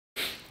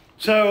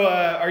So,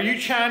 are you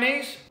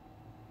Chinese?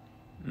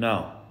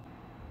 No.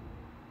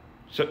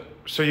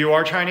 So you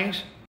are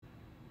Chinese?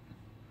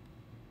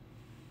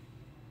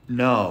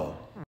 No.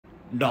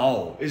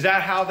 No. Is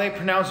that how they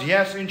pronounce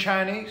yes in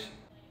Chinese?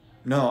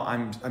 No,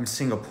 I'm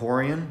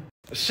Singaporean.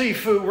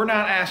 Sifu, we're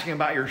not asking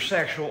about your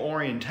sexual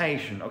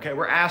orientation, okay?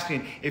 We're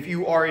asking if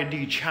you are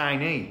indeed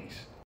Chinese.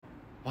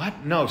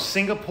 What? No,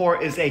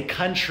 Singapore is a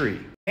country.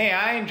 Hey,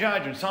 I ain't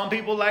judging. Some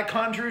people like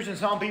countries and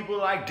some people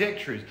like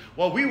dictionaries.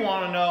 What we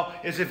want to know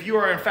is if you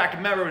are in fact a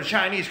member of the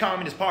Chinese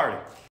Communist Party.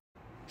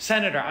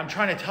 Senator, I'm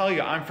trying to tell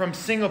you, I'm from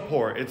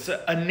Singapore. It's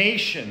a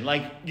nation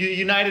like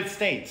United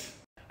States.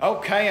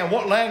 Okay, and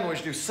what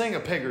language do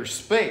Singapiggers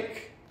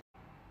speak?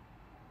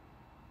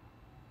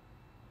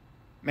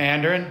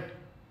 Mandarin.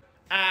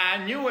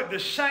 I knew it, the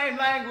same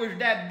language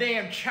that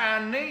damn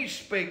Chinese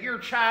speak. You're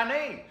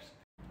Chinese.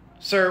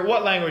 Sir,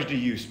 what language do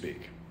you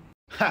speak?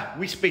 Ha,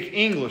 we speak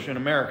English in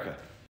America.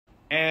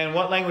 And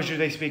what language do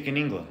they speak in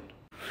England?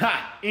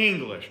 Ha,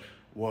 English.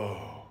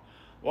 Whoa.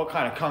 What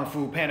kind of Kung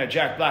Fu Panda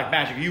Jack Black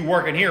magic are you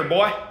working here,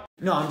 boy?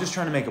 No, I'm just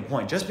trying to make a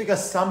point. Just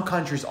because some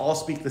countries all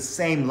speak the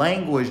same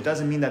language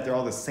doesn't mean that they're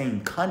all the same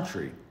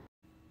country.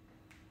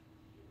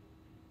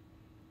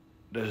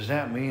 Does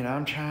that mean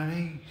I'm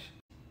Chinese?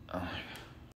 Oh.